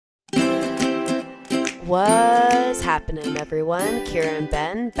What's happening, everyone? Kira and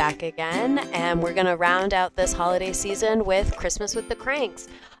Ben back again, and we're gonna round out this holiday season with Christmas with the Kranks.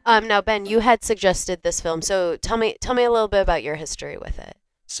 Now, Ben, you had suggested this film, so tell me a little bit about your history with it.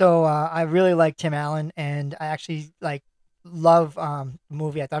 So I really like Tim Allen, and I actually love the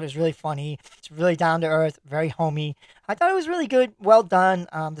movie. I thought it was really funny. It's really down to earth, very homey. I thought it was really good, well done.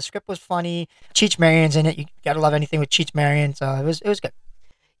 The script was funny. Cheech Marion's in it. You gotta love anything with Cheech Marion. So it was good.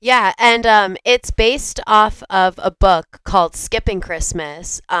 Yeah, and it's based off of a book called Skipping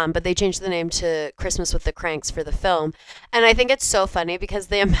Christmas, but they changed the name to Christmas with the Cranks for the film. And I think it's so funny because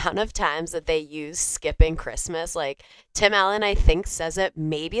the amount of times that they use skipping Christmas, like Tim Allen, I think, says it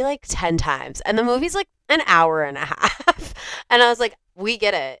maybe like 10 times. And the movie's like an hour and a half. And I was like, we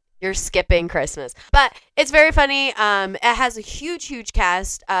get it. You're skipping Christmas. But it's very funny. It has a huge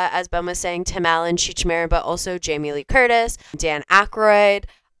cast, as Ben was saying, Tim Allen, Cheech Marin, but also Jamie Lee Curtis, Dan Aykroyd.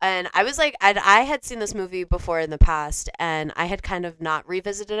 And I was like, I had seen this movie before in the past, and I had kind of not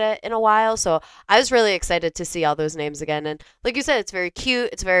revisited it in a while. So I was really excited to see all those names again. And like you said, it's very cute.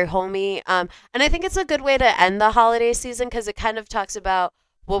 It's very homey. And I think it's a good way to end the holiday season because it kind of talks about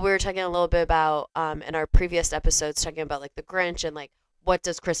what we were talking a little bit about in our previous episodes, talking about like the Grinch and like, what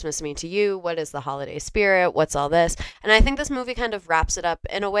does Christmas mean to you? What is the holiday spirit? What's all this? And I think this movie kind of wraps it up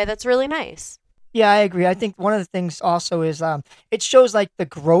in a way that's really nice. Yeah, I agree. I think one of the things also is it shows like the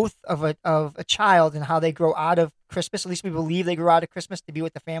growth of a child and how they grow out of Christmas. At least we believe they grow out of Christmas to be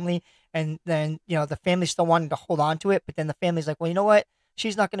with the family, and then the family still wanting to hold on to it, but then the family's like, well, you know what?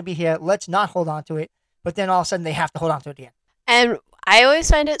 She's not going to be here. Let's not hold on to it. But then all of a sudden they have to hold on to it again. And I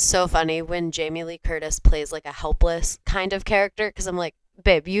always find it so funny when Jamie Lee Curtis plays like a helpless kind of character because I'm like,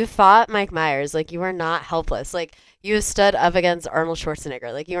 babe, you fought Mike Myers. Like, you are not helpless. Like, you stood up against Arnold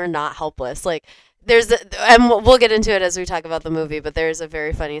Schwarzenegger. Like, you are not helpless. Like, and we'll get into it as we talk about the movie, but there's a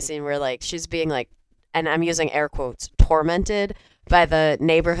very funny scene where, like, she's being, like, and I'm using air quotes, tormented by the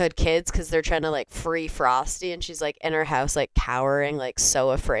neighborhood kids because they're trying to, like, free Frosty. And she's, like, in her house, like, cowering, like, so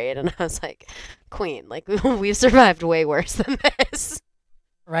afraid. And I was like, Queen, like, we've survived way worse than this.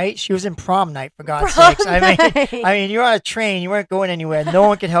 Right? She was in prom night, for God's Prom sakes. night. I mean, you're on a train. You weren't going anywhere. No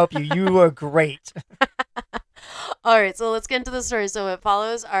one could help you. You were great. All right, so let's get into the story. So it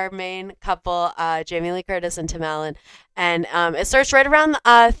follows our main couple, Jamie Lee Curtis and Tim Allen, and it starts right around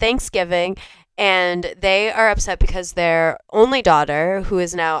Thanksgiving, and they are upset because their only daughter, who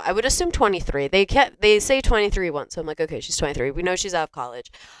is now, I would assume 23, they say 23 once, so I'm like, okay, she's 23. We know she's out of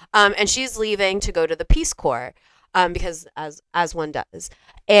college, and she's leaving to go to the Peace Corps. Because as one does.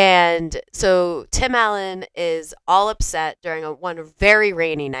 And so Tim Allen is all upset during one very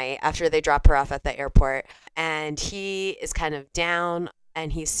rainy night after they drop her off at the airport. And he is kind of down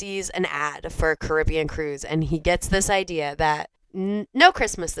and he sees an ad for a Caribbean cruise. And he gets this idea that no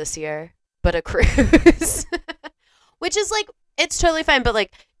Christmas this year, but a cruise. Which is like, it's totally fine. But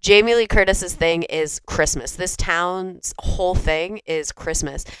like Jamie Lee Curtis's thing is Christmas. This town's whole thing is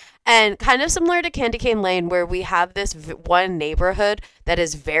Christmas. And kind of similar to Candy Cane Lane, where we have this one neighborhood that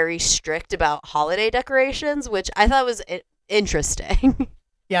is very strict about holiday decorations, which I thought was interesting.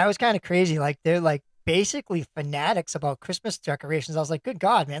 Yeah, it was kind of crazy. Like, they're like basically fanatics about Christmas decorations. I was like, good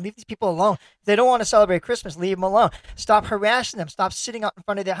God, man, leave these people alone. If they don't want to celebrate Christmas, leave them alone. Stop harassing them. Stop sitting out in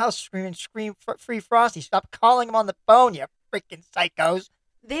front of their house screaming, free Frosty. Stop calling them on the phone, you freaking psychos.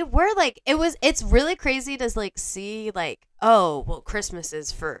 They were like, it's really crazy to like see like, oh, well, Christmas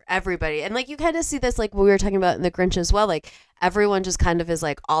is for everybody. And like, you kind of see this, like what we were talking about in the Grinch as well. Like everyone just kind of is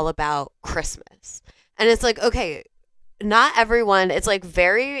like all about Christmas. And it's like, okay, not everyone, it's like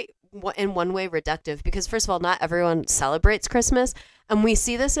very in one way reductive because first of all, not everyone celebrates Christmas. And we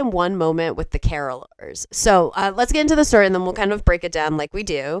see this in one moment with the carolers. So let's get into the story and then we'll kind of break it down like we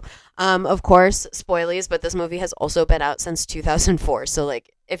do. Of course, spoilies, but this movie has also been out since 2004. So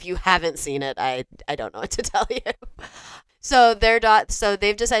like, if you haven't seen it, I don't know what to tell you. So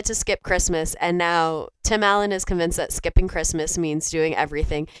they've decided to skip Christmas, and now Tim Allen is convinced that skipping Christmas means doing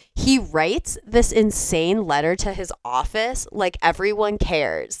everything. He writes this insane letter to his office, like everyone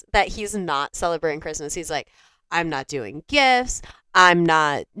cares that he's not celebrating Christmas. He's like, I'm not doing gifts. I'm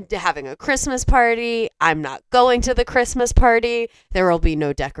not having a Christmas party. I'm not going to the Christmas party. There will be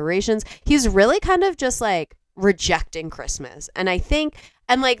no decorations. He's really kind of just like rejecting Christmas. And I think,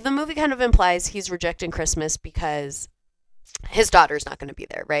 and like the movie kind of implies he's rejecting Christmas because his daughter's not going to be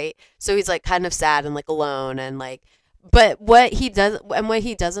there, right? So he's like kind of sad and like alone and like, but what he does and what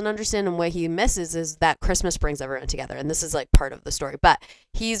he doesn't understand and what he misses is that Christmas brings everyone together. And this is like part of the story, but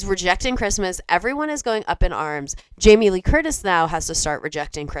he's rejecting Christmas. Everyone is going up in arms. Jamie Lee Curtis now has to start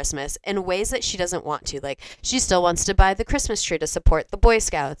rejecting Christmas in ways that she doesn't want to. Like she still wants to buy the Christmas tree to support the Boy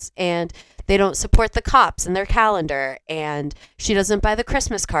Scouts. And they don't support the cops in their calendar, and she doesn't buy the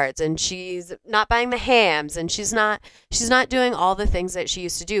Christmas cards, and she's not buying the hams, and she's not doing all the things that she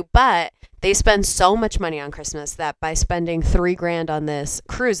used to do. But they spend so much money on Christmas that by spending 3 grand on this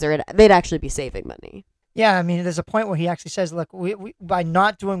cruise, they'd actually be saving money. Yeah, I mean, there's a point where he actually says, "Look, we by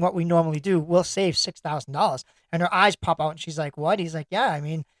not doing what we normally do, we'll save $6,000." And her eyes pop out, and she's like, "What?" He's like, "Yeah, I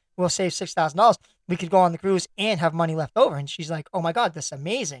mean, we'll save $6,000. We could go on the cruise and have money left over." And she's like, "Oh my God, that's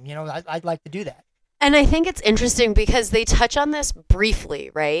amazing! I'd like to do that." And I think it's interesting because they touch on this briefly,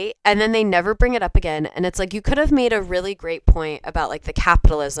 right? And then they never bring it up again. And it's like you could have made a really great point about like the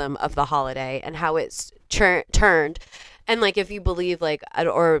capitalism of the holiday and how it's turned. And like if you believe like,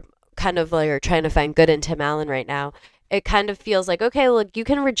 or kind of like are trying to find good in Tim Allen right now, it kind of feels like, okay, look, you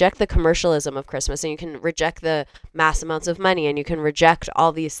can reject the commercialism of Christmas, and you can reject the mass amounts of money, and you can reject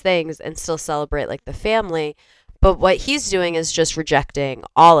all these things and still celebrate like the family. But what he's doing is just rejecting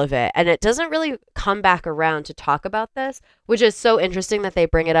all of it. And it doesn't really come back around to talk about this, which is so interesting that they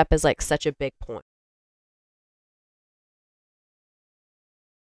bring it up as like such a big point.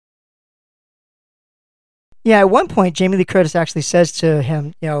 Yeah, at one point, Jamie Lee Curtis actually says to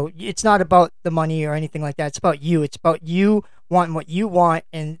him, it's not about the money or anything like that. It's about you. It's about you wanting what you want,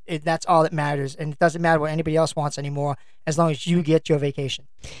 and that's all that matters. And it doesn't matter what anybody else wants anymore, as long as you get your vacation.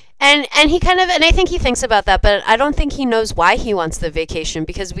 And he kind of, and I think he thinks about that, but I don't think he knows why he wants the vacation,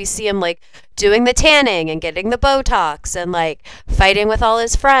 because we see him like doing the tanning and getting the Botox and like fighting with all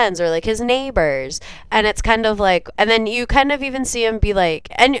his friends or like his neighbors. And it's kind of like, and then you kind of even see him be like,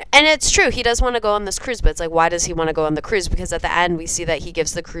 and it's true, he does want to go on this cruise, but it's like, why does he want to go on the cruise? Because at the end we see that he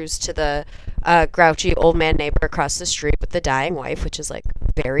gives the cruise to the grouchy old man neighbor across the street with the dying wife, which is like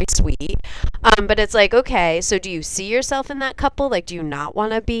very sweet. But it's like, okay, so do you see yourself in that couple? Like, do you not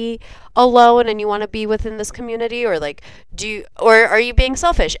want to be alone and you want to be within this community, or like or are you being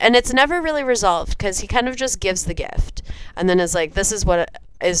selfish? And it's never really resolved, because he kind of just gives the gift and then is like, this is what it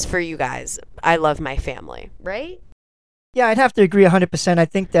is for you guys. I love my family, right? Yeah, I'd have to agree 100%. I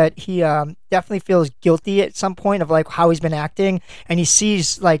think that he definitely feels guilty at some point of like how he's been acting, and he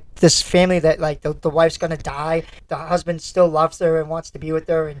sees like this family that like the wife's gonna die, the husband still loves her and wants to be with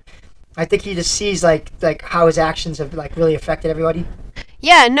her, and I think he just sees like how his actions have like really affected everybody.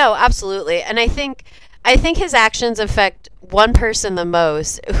 Yeah, no, absolutely. And I think his actions affect one person the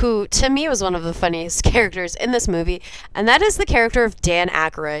most, who to me was one of the funniest characters in this movie, and that is the character of Dan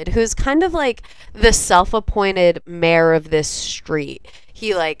Aykroyd, who's kind of like the self-appointed mayor of this street.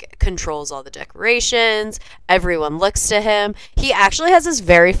 He like controls all the decorations. Everyone looks to him. He actually has this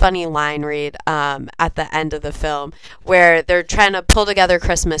very funny line read at the end of the film where they're trying to pull together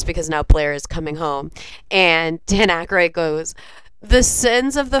Christmas because now Blair is coming home, and Dan Aykroyd goes, "The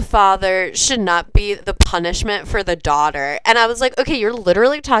sins of the father should not be the punishment for the daughter." And I was like, okay, you're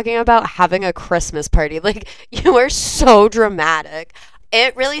literally talking about having a Christmas party. Like, you are so dramatic.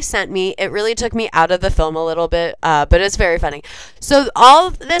 It really took me out of the film a little bit, but it's very funny. So all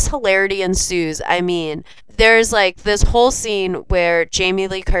of this hilarity ensues. I mean, there's like this whole scene where Jamie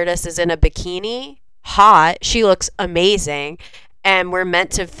Lee Curtis is in a bikini, hot. She looks amazing. And we're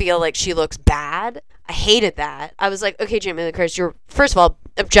meant to feel like she looks bad. I hated that. I was like, okay, Jamie Lee Curtis, you're, first of all,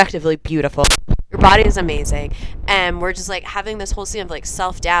 objectively beautiful. Your body is amazing. And we're just like having this whole scene of like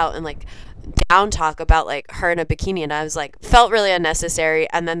self-doubt and like down talk about like her in a bikini. And I was like, felt really unnecessary.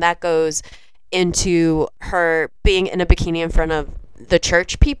 And then that goes into her being in a bikini in front of the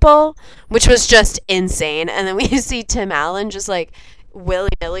church people, which was just insane. And then we see Tim Allen just like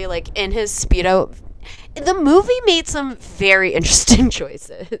willy-nilly like in his Speedo. The movie made some very interesting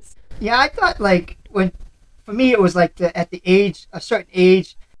choices. Yeah, I thought like for me it was like at a certain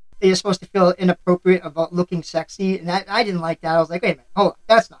age, they're supposed to feel inappropriate about looking sexy, and I didn't like that. I was like, wait a minute, hold on,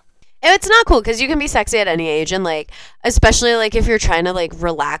 that's not. It's not cool, because you can be sexy at any age, and like especially like if you're trying to like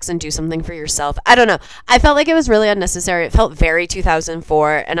relax and do something for yourself. I don't know. I felt like it was really unnecessary. It felt very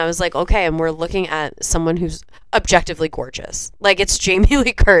 2004, and I was like, okay, and we're looking at someone who's objectively gorgeous. Like, it's Jamie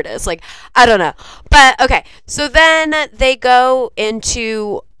Lee Curtis. Like, I don't know. But okay, so then they go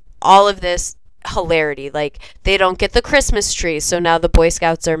into all of this hilarity. Like, they don't get the Christmas tree, so now the Boy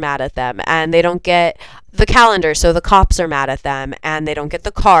Scouts are mad at them, and they don't get the calendar, so the cops are mad at them, and they don't get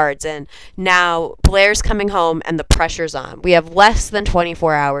the cards, and now Blair's coming home and the pressure's on. We have less than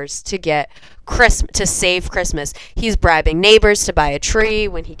 24 hours to get to save Christmas. He's bribing neighbors to buy a tree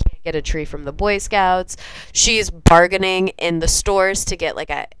when he can't get a tree from the Boy Scouts. She's bargaining in the stores to get like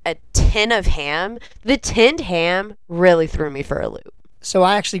a tin of ham. The tinned ham really threw me for a loop. So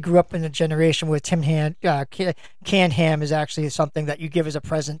I actually grew up in a generation where canned ham is actually something that you give as a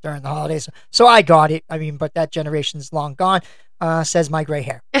present during the holidays. So I got it. I mean, but that generation's long gone, says my gray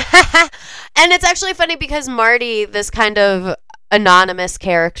hair. And it's actually funny because Marty, this kind of anonymous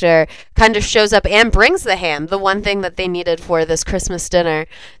character, kind of shows up and brings the ham, the one thing that they needed for this Christmas dinner.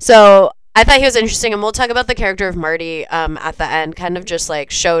 So I thought he was interesting, and we'll talk about the character of Marty at the end, kind of just like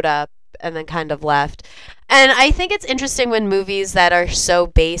showed up and then kind of left. And I think it's interesting when movies that are so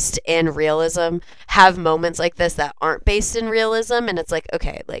based in realism have moments like this that aren't based in realism. And it's like,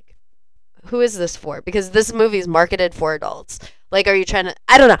 okay, like, who is this for? Because this movie is marketed for adults. Like, are you trying to?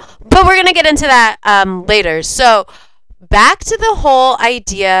 I don't know. But we're going to get into that later. So, back to the whole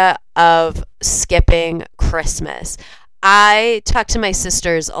idea of skipping Christmas. I talked to my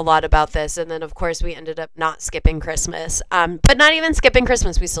sisters a lot about this, and then of course we ended up not skipping Christmas. But not even skipping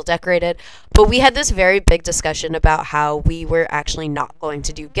Christmas, we still decorated. But we had this very big discussion about how we were actually not going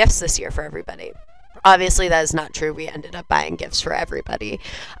to do gifts this year for everybody. Obviously, that is not true. We ended up buying gifts for everybody.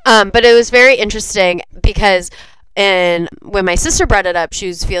 But it was very interesting because when my sister brought it up, she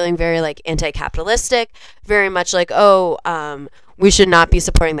was feeling very like anti-capitalistic, very much like, we should not be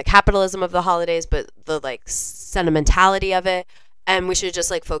supporting the capitalism of the holidays, but the like sentimentality of it, and we should just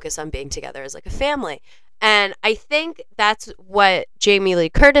like focus on being together as like a family. And I think that's what Jamie Lee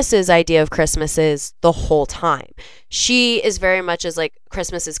Curtis's idea of Christmas is the whole time. She is very much as like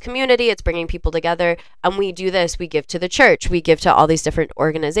Christmas is community, it's bringing people together, and we do this, we give to the church, we give to all these different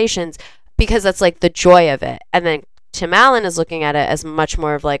organizations because that's like the joy of it. And then Tim Allen is looking at it as much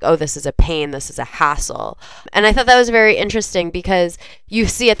more of like, oh, this is a pain, this is a hassle. And I thought that was very interesting because you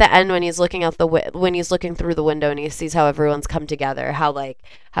see at the end when he's looking out when he's looking through the window and he sees how everyone's come together, how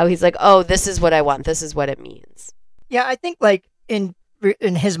he's like, oh, this is what I want, this is what it means. Yeah, I think like in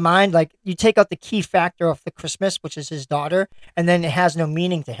his mind, like you take out the key factor of the Christmas, which is his daughter, and then it has no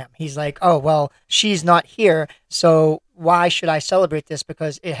meaning to him. He's like, oh, well, she's not here, so why should I celebrate this?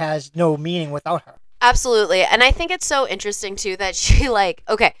 Because it has no meaning without her. Absolutely. And I think it's so interesting, too, that she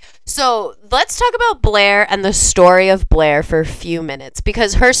okay, so let's talk about Blair and the story of Blair for a few minutes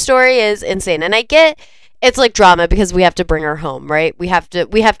because her story is insane. And I get it's like drama because we have to bring her home, right? We have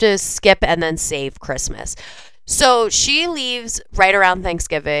to skip and then save Christmas. So she leaves right around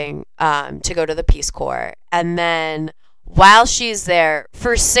Thanksgiving to go to the Peace Corps. And then while she's there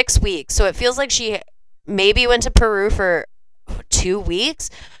for 6 weeks, so it feels like she maybe went to Peru for 2 weeks,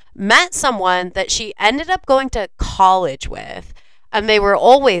 met someone that she ended up going to college with, and they were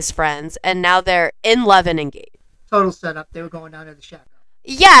always friends, and now they're in love and engaged. Total setup. They were going down to the shack.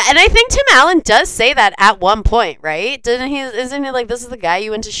 Yeah, and I think Tim Allen does say that at one point, right? Isn't he like, this is the guy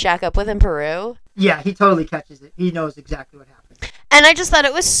you went to shack up with in Peru? Yeah, he totally catches it. He knows exactly what happened. And I just thought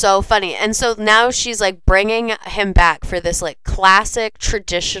it was so funny. And so now she's like bringing him back for this like classic,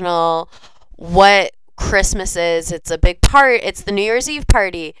 traditional, what Christmas is. It's a big part. It's the New Year's Eve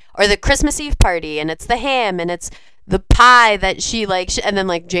party or the Christmas Eve party, and it's the ham and it's the pie that she like, and then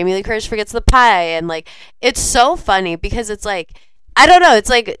like Jamie Lee Curtis forgets the pie, and like it's so funny because it's like, I don't know, it's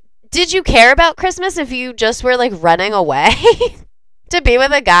like, did you care about Christmas if you just were like running away to be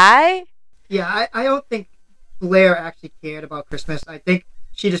with a guy? Yeah, I don't think Blair actually cared about Christmas. I think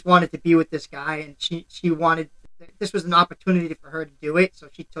she just wanted to be with this guy, and she wanted, this was an opportunity for her to do it, so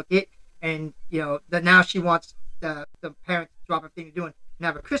she took it. And, that now she wants the parents to drop everything they're doing and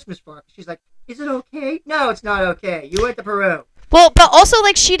have a Christmas for her. She's like, is it okay? No, it's not okay. You went to Peru. Well, but also,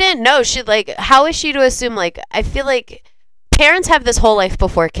 like, she didn't know. She, like, how is she to assume, like, I feel like parents have this whole life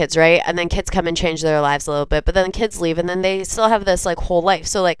before kids, right? And then kids come and change their lives a little bit. But then kids leave, and then they still have this, like, whole life.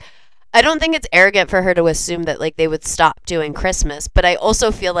 So, like, I don't think it's arrogant for her to assume that, like, they would stop doing Christmas. But I also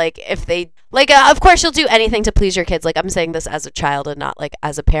feel like if they, like, of course you'll do anything to please your kids. Like, I'm saying this as a child and not, like,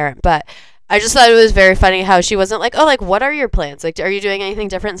 as a parent. But I just thought it was very funny how she wasn't like, oh, like, what are your plans? Like, are you doing anything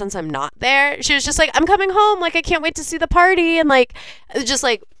different since I'm not there? She was just like, I'm coming home. Like, I can't wait to see the party. And, like, just,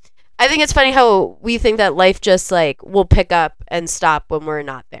 like, I think it's funny how we think that life just, like, will pick up and stop when we're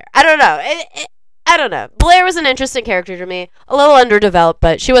not there. I don't know. I don't know. Blair was an interesting character to me. A little underdeveloped,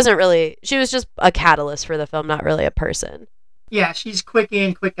 but she was just a catalyst for the film, not really a person. Yeah, she's quick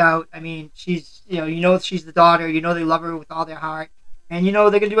in, quick out. I mean, she's, she's the daughter. They love her with all their heart. And, they're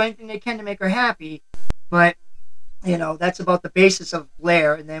going to do anything they can to make her happy. But, that's about the basis of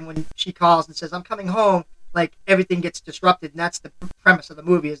Blair. And then when she calls and says, I'm coming home, like, everything gets disrupted. And that's the premise of the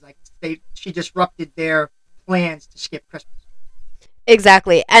movie is, like, she disrupted their plans to skip Christmas.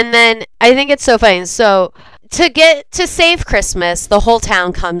 Exactly. And then I think it's so funny. So to save Christmas, the whole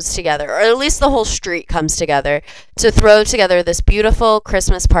town comes together, or at least the whole street comes together to throw together this beautiful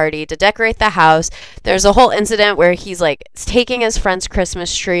Christmas party to decorate the house. There's a whole incident where he's like taking his friend's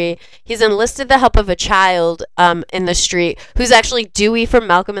Christmas tree. He's enlisted the help of a child in the street who's actually Dewey from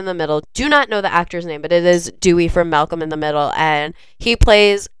Malcolm in the Middle. Do not know the actor's name, but it is Dewey from Malcolm in the Middle. And he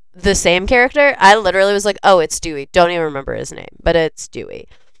plays the same character, I literally was like, oh, it's Dewey. Don't even remember his name, but it's Dewey.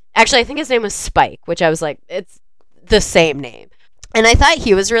 Actually, I think his name was Spike, which I was like, it's the same name. And I thought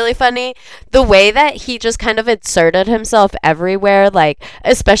he was really funny. The way that he just kind of inserted himself everywhere, like,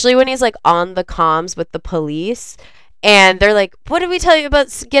 especially when he's like on the comms with the police. And they're like, what did we tell you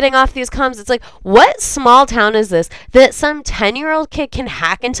about getting off these comms? It's like, what small town is this that some 10-year-old kid can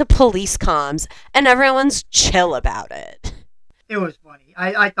hack into police comms and everyone's chill about it? It was funny.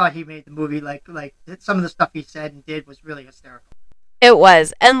 I thought he made the movie like some of the stuff he said and did was really hysterical. It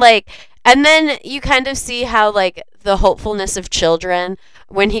was. And like, and then you kind of see how like the hopefulness of children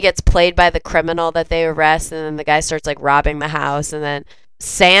when he gets played by the criminal that they arrest, and then the guy starts like robbing the house, and then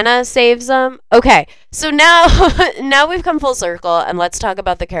Santa saves them. Okay, so now now we've come full circle, and let's talk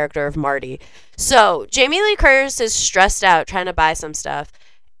about the character of Marty. So Jamie Lee Curtis is stressed out trying to buy some stuff,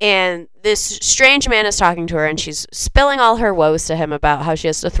 and this strange man is talking to her, and she's spilling all her woes to him about how she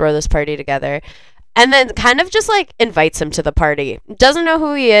has to throw this party together. And then kind of just like invites him to the party. Doesn't know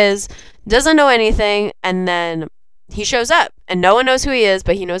who he is, doesn't know anything, and then he shows up and no one knows who he is,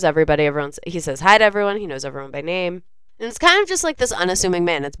 but he knows everybody. He says hi to everyone, he knows everyone by name. And it's kind of just like this unassuming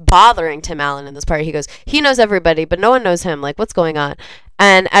man. It's bothering Tim Allen in this party. He goes, he knows everybody, but no one knows him. Like, what's going on?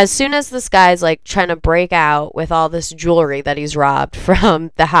 And as soon as this guy's like trying to break out with all this jewelry that he's robbed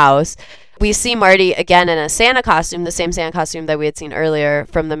from the house, we see Marty again in a Santa costume, the same Santa costume that we had seen earlier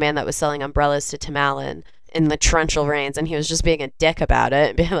from the man that was selling umbrellas to Tim Allen in the torrential rains. And he was just being a dick about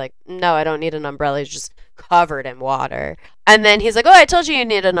it, being like, no, I don't need an umbrella. He's just covered in water. And then he's like, oh, I told you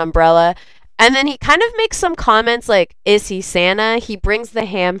need an umbrella. And then he kind of makes some comments like, is he Santa? He brings the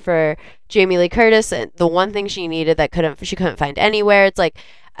ham for Jamie Lee Curtis, and the one thing she needed that she couldn't find anywhere. It's like,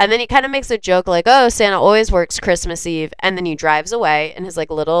 and then he kind of makes a joke like, oh, Santa always works Christmas Eve. And then he drives away in his like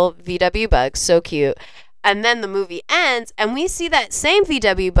little VW bug. So cute. And then the movie ends and we see that same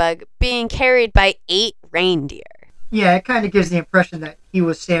VW bug being carried by 8 reindeer. Yeah, it kind of gives the impression that he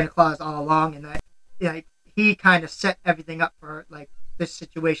was Santa Claus all along, and that like he kind of set everything up for like this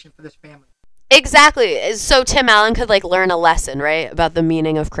situation for this family. Exactly. So Tim Allen could like learn a lesson, right, about the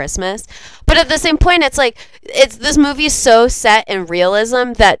meaning of Christmas. But at the same point, it's like this movie is so set in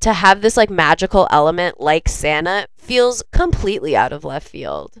realism that to have this like magical element like Santa feels completely out of left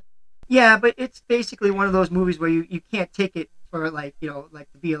field. Yeah, but it's basically one of those movies where you can't take it for like, you know, like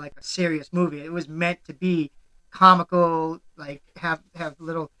to be like a serious movie. It was meant to be comical, like have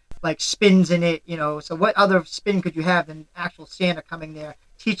little like spins in it, you know. So what other spin could you have than actual Santa coming there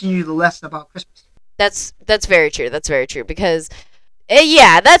teaching you the lesson about Christmas? That's very true. That's very true because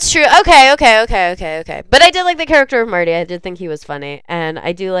yeah, that's true. Okay. But I did like the character of Marty. I did think he was funny, and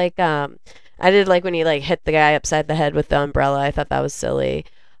I did like when he like hit the guy upside the head with the umbrella. I thought that was silly.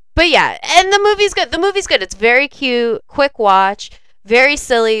 But yeah, and the movie's good. The movie's good. It's very cute, quick watch, very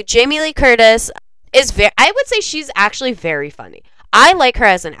silly. Jamie Lee Curtis is I would say she's actually very funny. I like her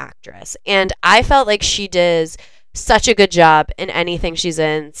as an actress, and I felt like she does such a good job in anything she's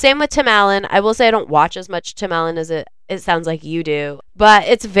in. Same with Tim Allen. I will say I don't watch as much Tim Allen as it sounds like you do, but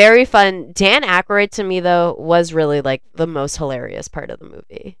it's very fun. Dan Aykroyd to me though was really like the most hilarious part of the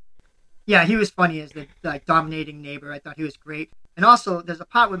movie. Yeah, he was funny as the like dominating neighbor. I thought he was great. And also, there's a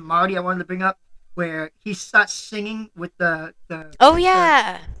part with Marty I wanted to bring up where he starts singing with the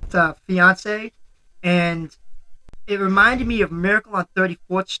fiance, and it reminded me of Miracle on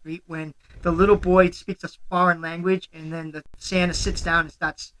 34th Street when the little boy speaks a foreign language, and then the Santa sits down and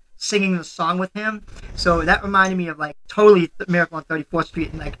starts singing the song with him. So that reminded me of like totally Miracle on 34th Street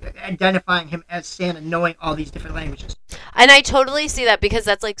and like identifying him as Santa, knowing all these different languages. And I totally see that because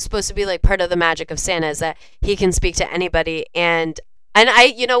that's like supposed to be like part of the magic of Santa is that he can speak to anybody. And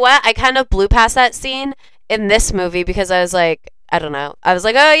I, you know what? I kind of blew past that scene in this movie because I was like, I don't know. I was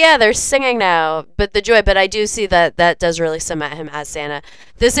like, oh yeah, they're singing now. But I do see that does really cement him as Santa.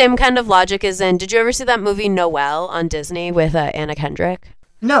 The same kind of logic is in, did you ever see that movie Noelle on Disney with Anna Kendrick?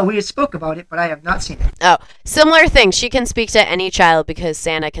 No, we had spoke about it, but I have not seen it. Oh, similar thing. She can speak to any child because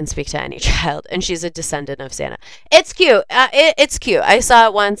Santa can speak to any child, and she's a descendant of Santa. It's cute. It's cute. I saw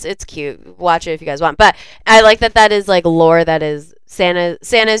it once. It's cute. Watch it if you guys want. But I like that is like lore that is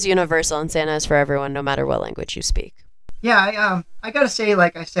Santa's universal, and Santa is for everyone, no matter what language you speak. Yeah, I gotta say,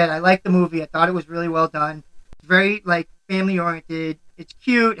 like I said, I liked the movie. I thought it was really well done. It's very like family oriented. It's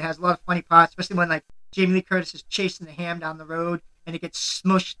cute. It has a lot of funny parts, especially when like Jamie Lee Curtis is chasing the ham down the road and it gets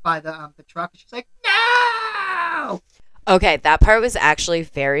smushed by the truck. She's like, no! Okay, that part was actually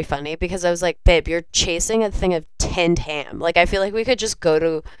very funny because I was like, babe, you're chasing a thing of tinned ham. Like, I feel like we could just go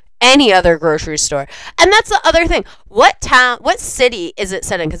to any other grocery store. And that's the other thing. What city is it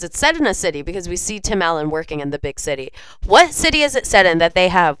set in? Because it's set in a city, because we see Tim Allen working in the big city. What city is it set in that they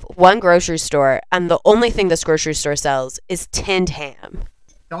have one grocery store and the only thing this grocery store sells is tinned ham?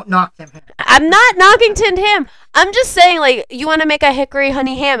 Don't knock Tim Ham. I'm not knocking tinned ham. I'm just saying, like, you want to make a hickory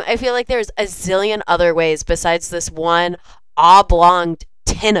honey ham. I feel like there's a zillion other ways besides this one oblong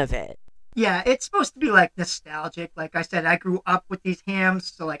tin of it. Yeah, it's supposed to be like nostalgic. Like I said, I grew up with these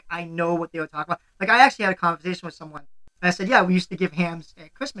hams, so like I know what they were talking about. Like I actually had a conversation with someone, and I said, "Yeah, we used to give hams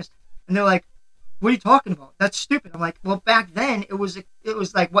at Christmas," and they're like, "What are you talking about? That's stupid." I'm like, "Well, back then it was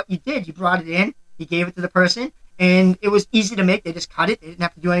like what you did. You brought it in, you gave it to the person, and it was easy to make. They just cut it. They didn't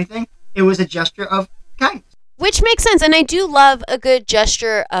have to do anything. It was a gesture of kindness." Which makes sense. And I do love a good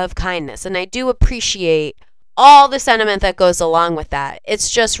gesture of kindness. And I do appreciate all the sentiment that goes along with that. It's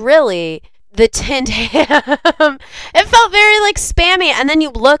just really the tinned ham. It felt very like spammy. And then you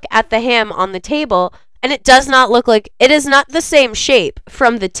look at the ham on the table and it does not look like, it is not the same shape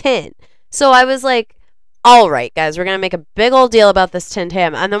from the tin. So I was like, all right, guys, we're going to make a big old deal about this tinned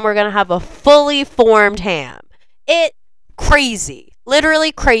ham. And then we're going to have a fully formed ham. Crazy.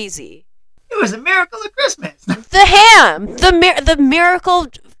 Literally crazy. It was a miracle of Christmas. The ham, the miracle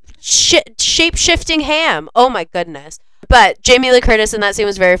shape-shifting ham. Oh my goodness. But Jamie Lee Curtis in that scene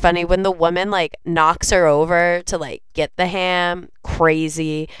was very funny when the woman like knocks her over to like get the ham.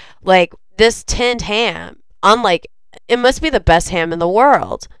 Crazy. Like this tinned ham, unlike, it must be the best ham in the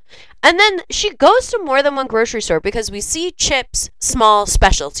world. And then she goes to more than one grocery store because we see Chip's small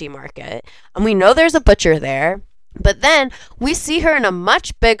specialty market and we know there's a butcher there. But then we see her in a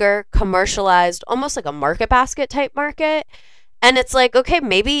much bigger, commercialized, almost like a market basket type market. And it's like, okay,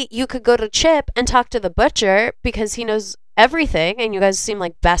 maybe you could go to Chip and talk to the butcher because he knows everything and you guys seem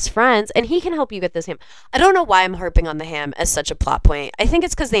like best friends and he can help you get this ham. I don't know why I'm harping on the ham as such a plot point. I think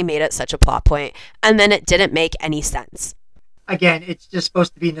it's because they made it such a plot point and then it didn't make any sense. Again, it's just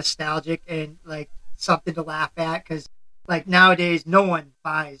supposed to be nostalgic and like something to laugh at because like nowadays no one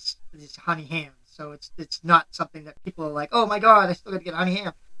buys these honey hams. So it's not something that people are like, oh my god, I still got to get honey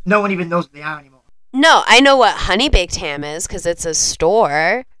ham. No one even knows what they are anymore. No, I know what honey baked ham is because it's a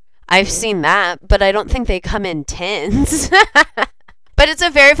store. I've seen that, but I don't think they come in tins. But it's a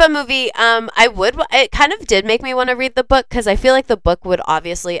very fun movie. It kind of did make me want to read the book because I feel like the book would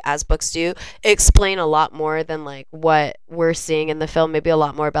obviously, as books do, explain a lot more than like what we're seeing in the film. Maybe a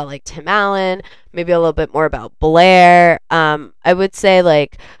lot more about like Tim Allen, maybe a little bit more about Blair. I would say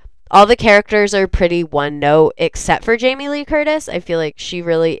like all the characters are pretty one note except for Jamie Lee Curtis. I feel like she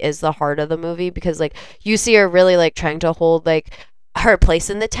really is the heart of the movie because like you see her really like trying to hold like her place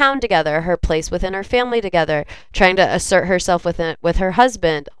in the town together, her place within her family together, trying to assert herself with her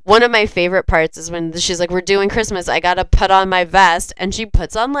husband. One of my favorite parts is when she's like, we're doing Christmas, I gotta put on my vest, and she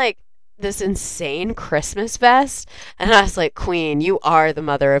puts on like this insane Christmas vest, and I was like, Queen, you are the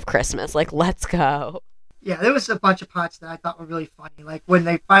mother of Christmas, like let's go. Yeah, there was a bunch of parts that I thought were really funny, like when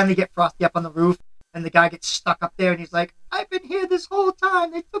they finally get Frosty up on the roof and the guy gets stuck up there and he's like, I've been here this whole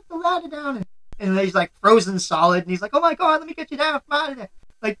time, they took the ladder down, and he's like frozen solid, and he's like, oh my god, let me get you down from out of there.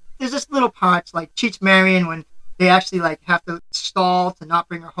 Like, there's just little parts, like Cheech Marion, when they actually like have to stall to not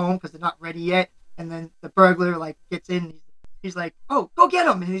bring her home because they're not ready yet, and then the burglar like gets in, and he's like, oh, go get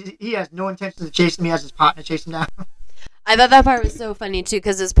him, and he has no intention of chasing him, he has his partner chase him down. I thought that part was so funny too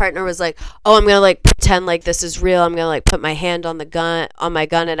because his partner was like, oh, I'm gonna like pretend like this is real, I'm gonna like put my hand on my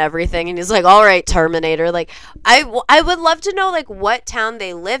gun and everything, and he's like, all right, Terminator. Like I would love to know like what town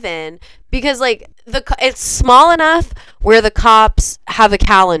they live in because like it's small enough where the cops have a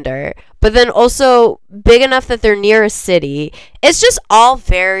calendar, but then also big enough that they're near a city. It's just all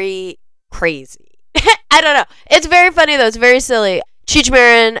very crazy. I don't know, it's very funny though, it's very silly. Cheech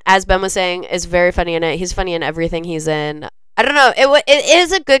Marin, as Ben was saying, is very funny in it. He's funny in everything he's in. I don't know. It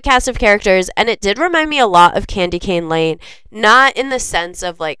is a good cast of characters, and it did remind me a lot of Candy Cane Lane. Not in the sense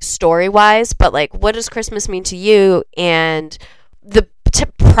of, like, story-wise, but, like, what does Christmas mean to you? And the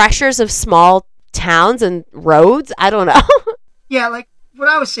pressures of small towns and roads? I don't know. Yeah, like, what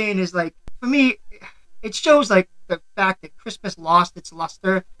I was saying is, like, for me, it shows, like, the fact that Christmas lost its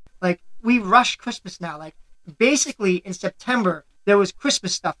luster. Like, we rush Christmas now. Like, basically, in September, there was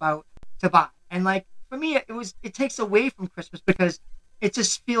Christmas stuff out to buy. And like for me it takes away from Christmas because it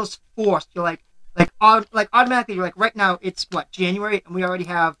just feels forced. You're like automatically you're like right now it's what, January, and we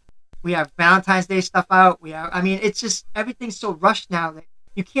have Valentine's Day stuff out. It's just everything's so rushed now that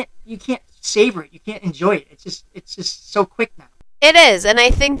you can't savor it. You can't enjoy it. It's just so quick now. It is, and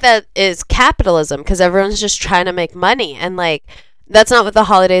I think that is capitalism because everyone's just trying to make money and like That's not what the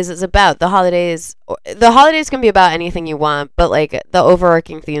holidays is about. The holidays can be about anything you want, but like the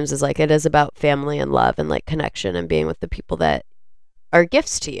overarching themes is like it is about family and love and like connection and being with the people that are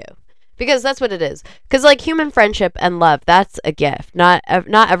gifts to you. Because that's what it is. Because like human friendship and love, that's a gift. Not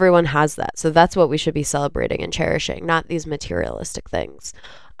everyone has that. So that's what we should be celebrating and cherishing, not these materialistic things.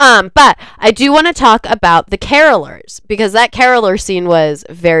 But I do want to talk about the carolers because that caroler scene was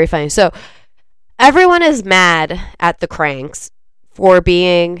very funny. So everyone is mad at the Kranks for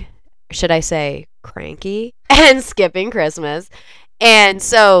being, should I say, cranky and skipping Christmas. And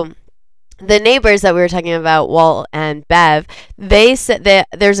so the neighbors that we were talking about, Walt and Bev, they said that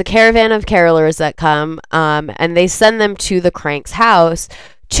there's a caravan of carolers that come, and they send them to the Crank's house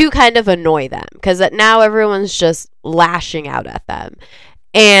to kind of annoy them because now everyone's just lashing out at them.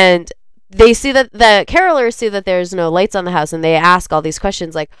 And they see that the carolers see that there's no lights on the house, and they ask all these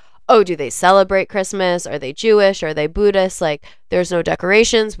questions like, oh, do they celebrate Christmas? Are they Jewish? Are they Buddhist? Like, there's no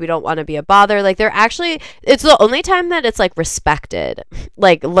decorations. We don't want to be a bother. Like, they're actually, it's the only time that it's like respected.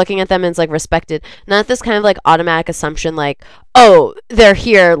 Like, looking at them is like respected. Not this kind of like automatic assumption, like, oh, they're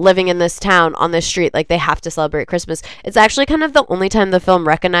here living in this town on this street. Like, they have to celebrate Christmas. It's actually kind of the only time the film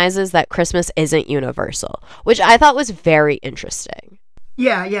recognizes that Christmas isn't universal, which I thought was very interesting.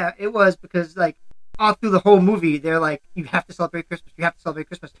 Yeah, it was because like all through the whole movie, they're like, you have to celebrate Christmas, you have to celebrate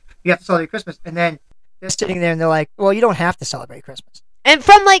Christmas, you have to celebrate Christmas, and then they're sitting there and they're like, well, you don't have to celebrate Christmas. And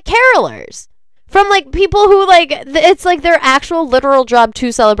from like carolers, from like people who like, it's like their actual literal job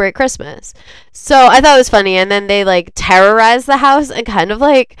to celebrate Christmas. So I thought it was funny. And then they like terrorize the house and kind of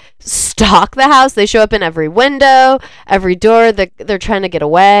like stalk the house. They show up in every window, every door. They're trying to get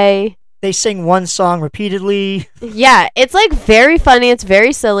away. They sing one song repeatedly. Yeah, it's like very funny. It's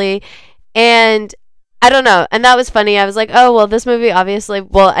very silly. And I don't know. And that was funny. I was like, oh, well, this movie obviously,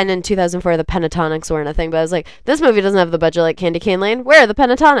 well, and in 2004, the Pentatonics weren't a thing. But I was like, this movie doesn't have the budget like Candy Cane Lane. Where are the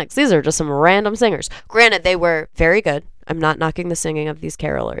Pentatonics? These are just some random singers. Granted, they were very good. I'm not knocking the singing of these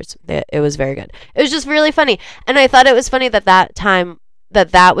carolers. It was very good. It was just really funny. And I thought it was funny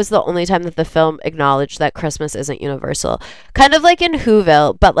that was the only time that the film acknowledged that Christmas isn't universal. Kind of like in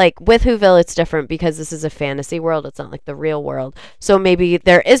Whoville, but like with Whoville it's different because this is a fantasy world. It's not like the real world. So maybe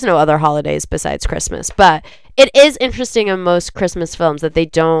there is no other holidays besides Christmas. But it is interesting in most Christmas films that they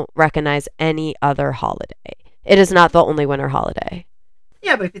don't recognize any other holiday. It is not the only winter holiday.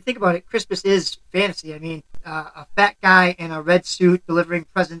 Yeah, but if you think about it, Christmas is fantasy. I mean, a fat guy in a red suit delivering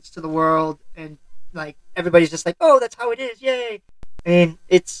presents to the world, and like everybody's just like, oh, that's how it is, yay. I mean,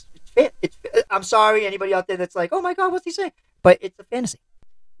 it's I'm sorry, anybody out there that's like, oh my God, what's he saying? But it's a fantasy.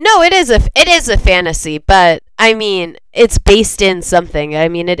 No, it is a fantasy, but I mean, it's based in something. I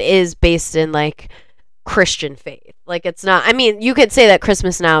mean, it is based in like Christian faith. Like it's not. I mean, you could say that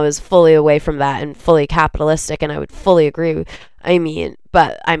Christmas now is fully away from that and fully capitalistic, and I would fully agree. I mean,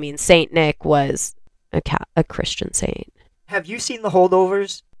 Saint Nick was a Christian saint. Have you seen The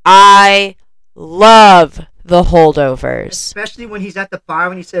Holdovers? I love The Holdovers. Especially when he's at the bar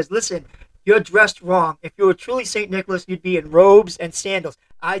and he says, listen, you're dressed wrong. If you were truly St. Nicholas, you'd be in robes and sandals.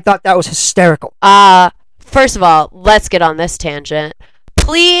 I thought that was hysterical. First of all, let's get on this tangent.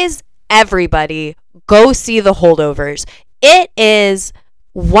 Please, everybody, go see The Holdovers. It is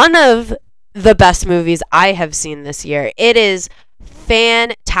one of the best movies I have seen this year. It is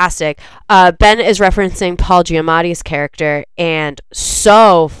fantastic. Ben is referencing Paul Giamatti's character, and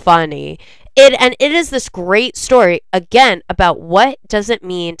so funny. It is this great story, again, about what does it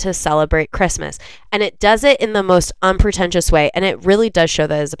mean to celebrate Christmas. And it does it in the most unpretentious way. And it really does show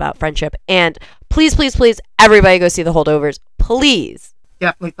that it's about friendship. And please, please, please, everybody go see The Holdovers. Please.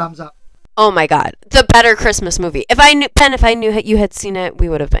 Definitely thumbs up. Oh my God. The better Christmas movie. If I knew you had seen it, we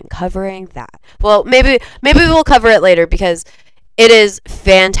would have been covering that. Well, maybe we'll cover it later because it is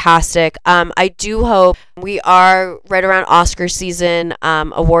fantastic. I do hope we are right around Oscar season,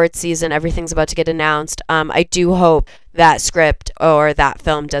 award season. Everything's about to get announced. I do hope that script or that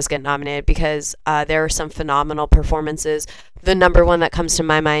film does get nominated because there are some phenomenal performances. The number one that comes to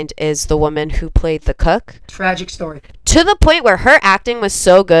my mind is the woman who played the cook. Tragic story. To the point where her acting was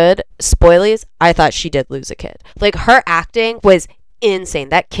so good, spoilies, I thought she did lose a kid. Like, her acting was insane.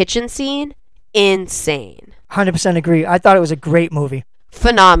 That kitchen scene, insane. 100% agree. I thought it was a great movie.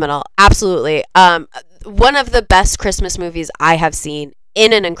 Phenomenal. Absolutely. One of the best Christmas movies I have seen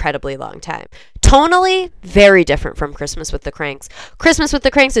in an incredibly long time. Tonally, very different from Christmas with the Kranks. Christmas with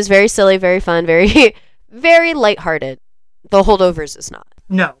the Kranks is very silly, very fun, very, very lighthearted. The Holdovers is not.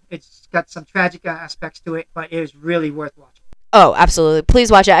 No, it's got some tragic aspects to it, but it is really worth watching. Oh, absolutely.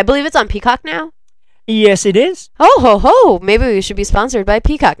 Please watch it. I believe it's on Peacock now. Yes, it is. Oh ho ho! Maybe we should be sponsored by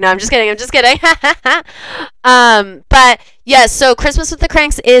Peacock. No, I'm just kidding. I'm just kidding. But yes, so Christmas with the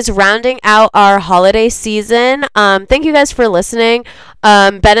Cranks is rounding out our holiday season. Thank you guys for listening.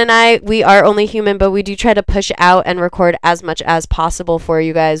 Ben and I, we are only human, but we do try to push out and record as much as possible for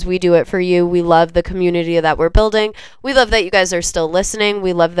you guys. We do it for you. We love the community that we're building. We love that you guys are still listening.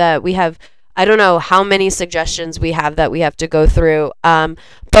 We love that we have, I don't know how many suggestions we have that we have to go through.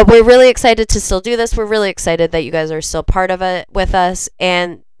 But we're really excited to still do this. We're really excited that you guys are still part of it with us.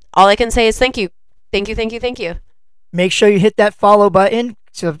 And all I can say is thank you. Thank you, thank you, thank you. Make sure you hit that follow button.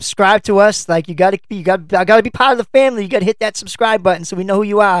 Subscribe to us. Like I gotta be part of the family. You gotta hit that subscribe button so we know who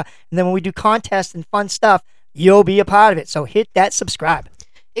you are. And then when we do contests and fun stuff, you'll be a part of it. So hit that subscribe.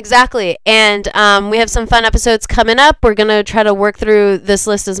 Exactly. And we have some fun episodes coming up. We're going to try to work through this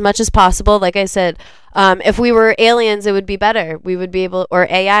list as much as possible. Like I said, if we were aliens, it would be better. We would be able, or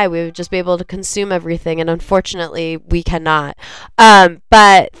AI, we would just be able to consume everything. And unfortunately, we cannot.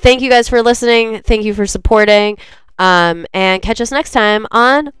 But thank you guys for listening. Thank you for supporting. And catch us next time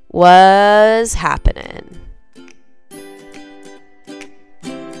on What's Happening.